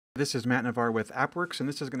This is Matt Navarre with AppWorks, and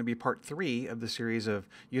this is going to be part 3 of the series of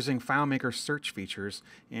using FileMaker search features.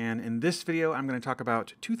 And in this video, I'm going to talk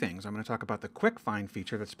about two things. I'm going to talk about the Quick Find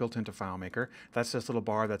feature that's built into FileMaker. That's this little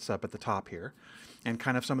bar that's up at the top here. And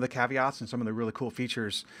kind of some of the caveats and some of the really cool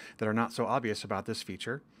features that are not so obvious about this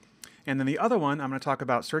feature. And then the other one, I'm going to talk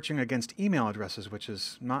about searching against email addresses, which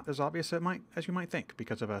is not as obvious as you might think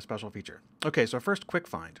because of a special feature. Okay, so first, Quick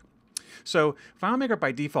Find. So FileMaker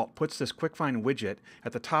by default puts this Quick Find widget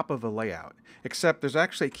at the top of the layout, except there's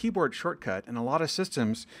actually a keyboard shortcut in a lot of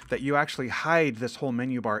systems that you actually hide this whole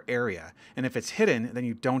menu bar area. And if it's hidden, then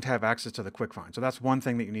you don't have access to the Quick Find. So that's one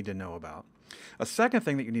thing that you need to know about. A second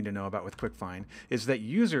thing that you need to know about with Quick Find is that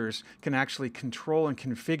users can actually control and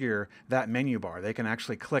configure that menu bar. They can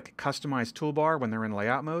actually click Customize Toolbar when they're in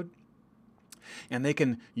layout mode, and they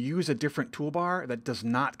can use a different toolbar that does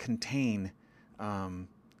not contain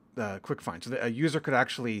the Quick Find. So that a user could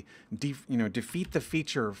actually defeat the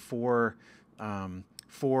feature for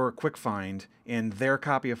Quick Find in their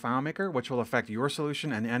copy of FileMaker, which will affect your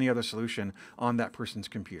solution and any other solution on that person's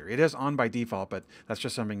computer. It is on by default, but that's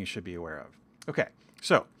just something you should be aware of. Okay,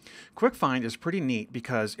 so Quick Find is pretty neat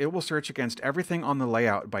because it will search against everything on the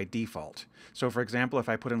layout by default. So for example, if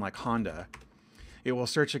I put in like Honda, it will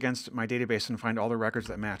search against my database and find all the records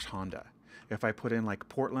that match Honda. If I put in like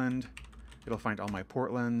Portland, it'll find all my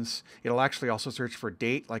Portlands. It'll actually also search for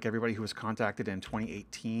date, like everybody who was contacted in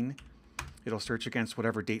 2018. It'll search against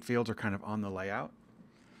whatever date fields are kind of on the layout,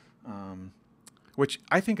 which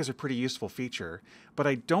I think is a pretty useful feature. But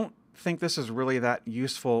I don't think this is really that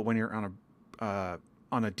useful when you're on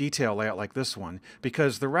a detail layout like this one,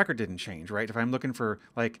 because the record didn't change, right? If I'm looking for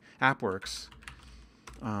like AppWorks,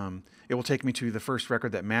 it will take me to the first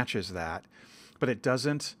record that matches that, but it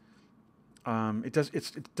doesn't.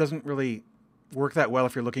 It doesn't really work that well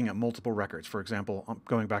if you're looking at multiple records. For example,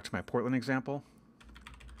 going back to my Portland example.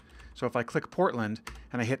 So if I click Portland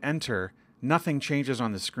and I hit enter, nothing changes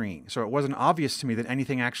on the screen. So it wasn't obvious to me that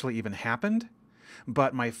anything actually even happened,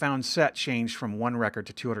 but my found set changed from 1 record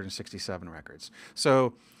to 267 records.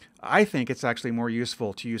 So I think it's actually more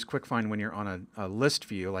useful to use Quick Find when you're on a list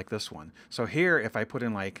view like this one. So here, if I put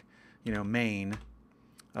in like, main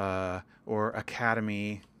or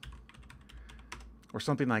academy, or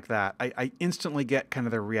something like that, I instantly get kind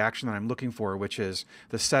of the reaction that I'm looking for, which is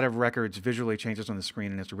the set of records visually changes on the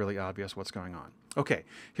screen and it's really obvious what's going on. Okay,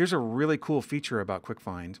 here's a really cool feature about Quick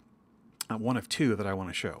Find, one of two that I want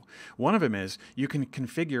to show. One of them is you can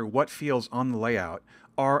configure what fields on the layout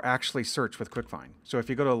are actually searched with Quick Find. So if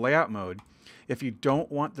you go to layout mode, if you don't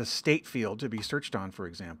want the state field to be searched on, for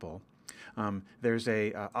example, there's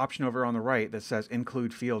a option over on the right that says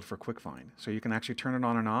include field for Quick Find. So you can actually turn it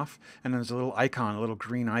on and off, and there's a little icon, a little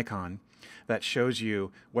green icon that shows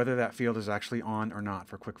you whether that field is actually on or not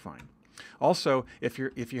for Quick Find. Also, if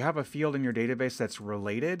you have a field in your database that's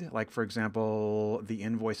related, like for example the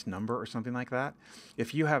invoice number or something like that,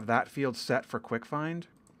 if you have that field set for Quick Find,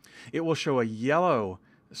 it will show a yellow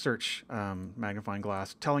search magnifying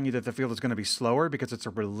glass telling you that the field is going to be slower because it's a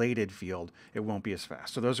related field. It won't be as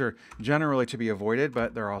fast. So those are generally to be avoided,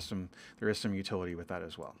 but there is some utility with that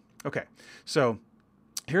as well. Okay, so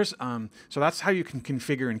here's so that's how you can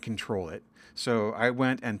configure and control it. So I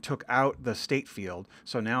went and took out the state field.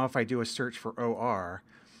 So now if I do a search for OR,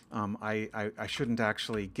 I shouldn't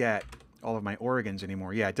actually get all of my Oregons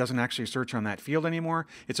anymore. Yeah, it doesn't actually search on that field anymore.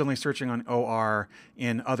 It's only searching on OR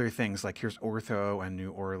in other things, like here's Ortho and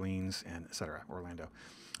New Orleans and etc. Orlando.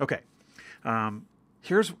 Okay,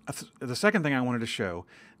 here's the second thing I wanted to show,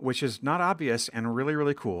 which is not obvious and really,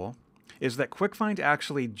 really cool, is that Quick Find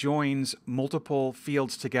actually joins multiple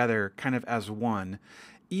fields together kind of as one,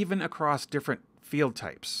 even across different field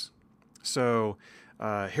types. So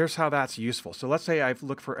here's how that's useful. So let's say I've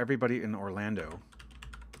looked for everybody in Orlando,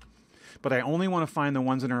 but I only want to find the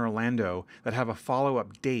ones in Orlando that have a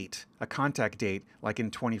follow-up date, a contact date, like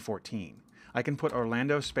in 2014. I can put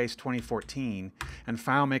Orlando space 2014, and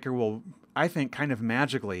FileMaker will, I think, kind of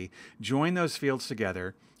magically join those fields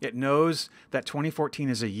together. It knows that 2014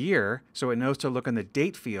 is a year, so it knows to look in the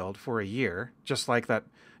date field for a year, just like that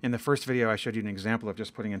in the first video I showed you an example of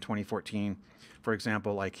just putting in 2014, for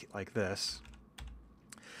example, like this.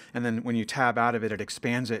 And then when you tab out of it, it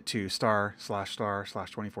expands it to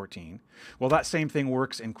 */*/2014. Well, that same thing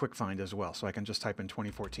works in Quick Find as well. So I can just type in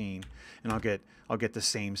 2014, and I'll get the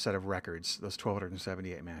same set of records, those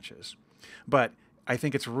 1,278 matches. But I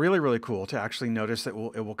think it's really, really cool to actually notice that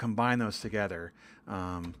it will combine those together.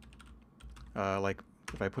 Like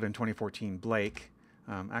if I put in 2014 Blake,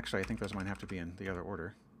 actually I think those might have to be in the other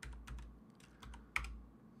order.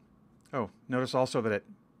 Oh, notice also that it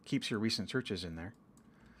keeps your recent searches in there.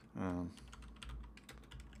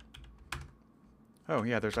 Oh,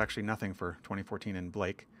 yeah, there's actually nothing for 2014 in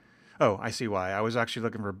Blake. Oh, I see why. I was actually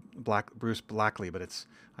looking for Bruce Blackley, but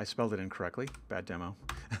I spelled it incorrectly. Bad demo.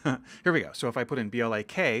 Here we go. So if I put in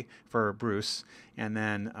BLAK for Bruce and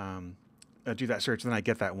then do that search, then I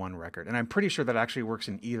get that one record. And I'm pretty sure that actually works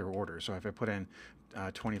in either order. So if I put in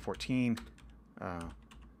 2014,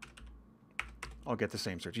 I'll get the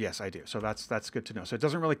same search. Yes, I do. So that's good to know. So it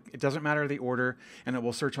doesn't matter the order, and it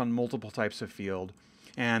will search on multiple types of field.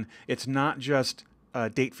 And it's not just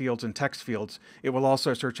date fields and text fields. It will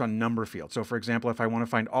also search on number fields. So for example, if I want to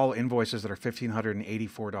find all invoices that are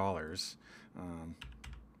 $1,584,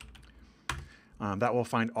 that will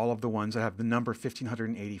find all of the ones that have the number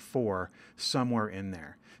 1,584 somewhere in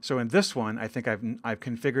there. So in this one, I think I've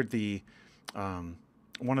configured the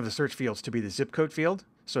one of the search fields to be the zip code field.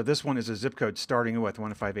 So this one is a zip code starting with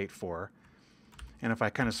 1584. And if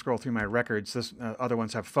I kind of scroll through my records, this other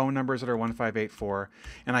ones have phone numbers that are 1584.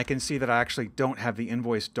 And I can see that I actually don't have the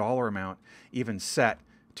invoice dollar amount even set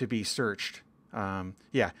to be searched.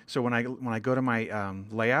 Yeah, so when I go to my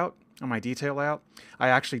layout, on my detail layout, I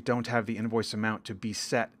actually don't have the invoice amount to be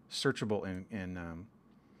set searchable in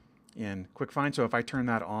QuickFind. So if I turn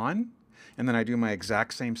that on, and then I do my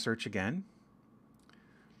exact same search again,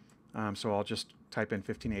 so I'll just type in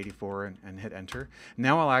 1584 and hit enter.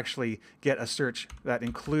 Now I'll actually get a search that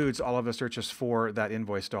includes all of the searches for that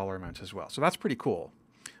invoice dollar amount as well. So that's pretty cool.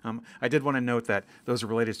 I did want to note that those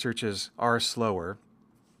related searches are slower.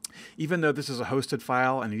 Even though this is a hosted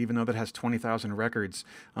file, and even though that has 20,000 records,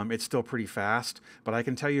 it's still pretty fast. But I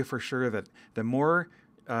can tell you for sure that the more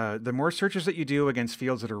searches that you do against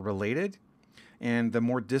fields that are related, and the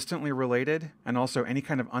more distantly related, and also any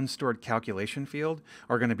kind of unstored calculation field,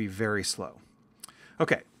 are going to be very slow.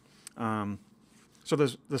 Okay, so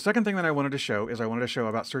the second thing that I wanted to show is I wanted to show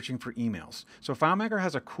about searching for emails. So FileMaker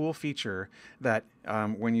has a cool feature that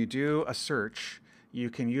when you do a search, you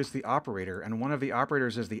can use the operator, and one of the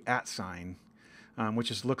operators is the @ sign,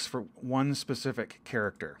 which looks for one specific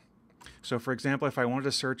character. So for example, if I wanted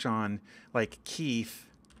to search on like Keith,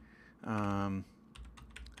 I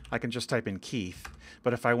can just type in Keith.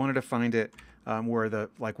 But if I wanted to find it where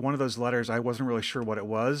like one of those letters I wasn't really sure what it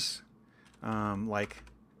was, like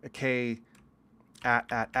a K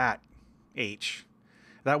 @ H,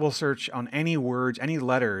 that will search on any words, any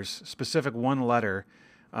letters, specific one letter,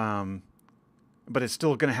 but it's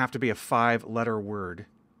still going to have to be a 5-letter word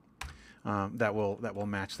that will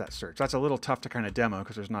match that search. That's a little tough to kind of demo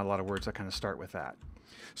because there's not a lot of words that kind of start with that.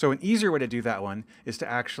 So an easier way to do that one is to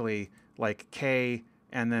actually like K,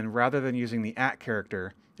 and then rather than using the @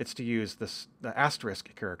 character, it's to use the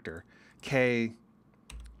asterisk character, K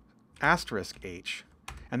 * H,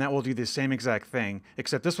 and that will do the same exact thing,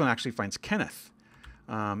 except this one actually finds Kenneth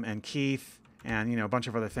and Keith and a bunch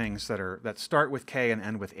of other things that start with K and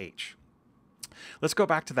end with H. Let's go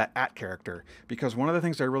back to that @ character, because one of the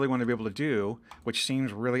things I really want to be able to do, which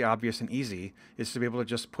seems really obvious and easy, is to be able to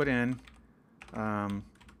just put in an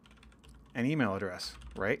email address,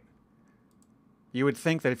 right? You would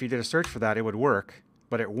think that if you did a search for that, it would work,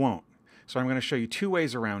 but it won't. So I'm going to show you 2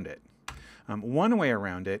 ways around it. One way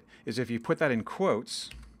around it is if you put that in quotes.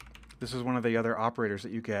 This is one of the other operators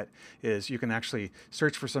that you get, is you can actually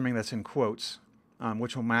search for something that's in quotes,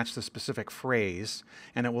 which will match the specific phrase,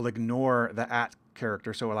 and it will ignore the @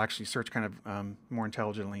 character, so it will actually search kind of more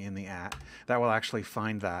intelligently in the @ that will actually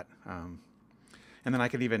find that. And then I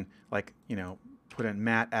could even put in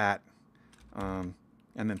Matt at, and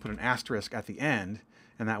then put an asterisk at the end,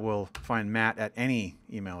 and that will find Matt at any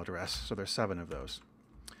email address. So there's 7 of those.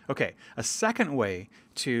 Okay, a second way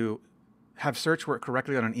to have search work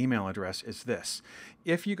correctly on an email address is this.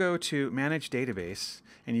 If you go to Manage Database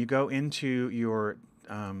and you go into your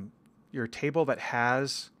table that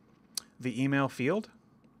has the email field,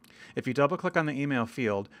 if you double click on the email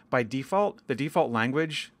field, by default, the default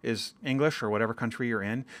language is English or whatever country you're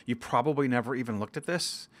in. You probably never even looked at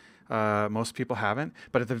this. Most people haven't.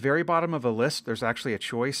 But at the very bottom of the list, there's actually a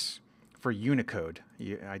choice for Unicode.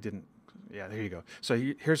 Yeah, there you go. So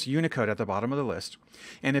here's Unicode at the bottom of the list.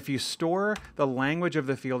 And if you store the language of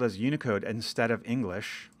the field as Unicode instead of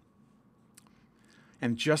English,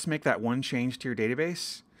 and just make that one change to your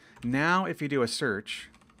database, now if you do a search,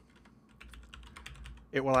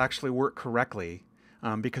 it will actually work correctly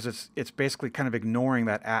because it's basically kind of ignoring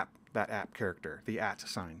that app character, the @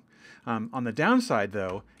 sign. On the downside,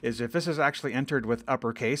 though, is if this is actually entered with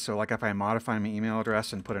uppercase, so like if I modify my email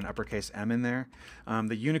address and put an uppercase M in there,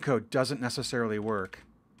 the Unicode doesn't necessarily work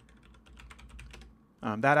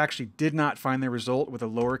That actually did not find the result with a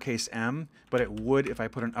lowercase m, but it would if I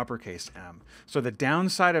put an uppercase M. So the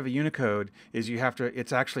downside of a Unicode is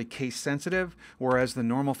it's actually case sensitive, whereas the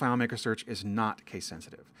normal FileMaker search is not case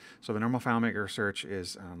sensitive. So the normal FileMaker search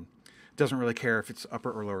doesn't really care if it's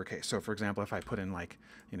upper or lowercase. So for example, if I put in like,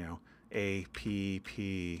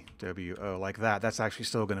 APPWO like that, that's actually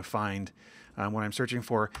still going to find what I'm searching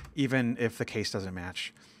for, even if the case doesn't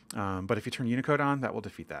match. But if you turn Unicode on, that will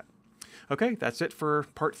defeat that. Okay, that's it for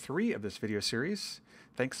part 3 of this video series.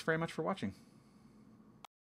 Thanks very much for watching.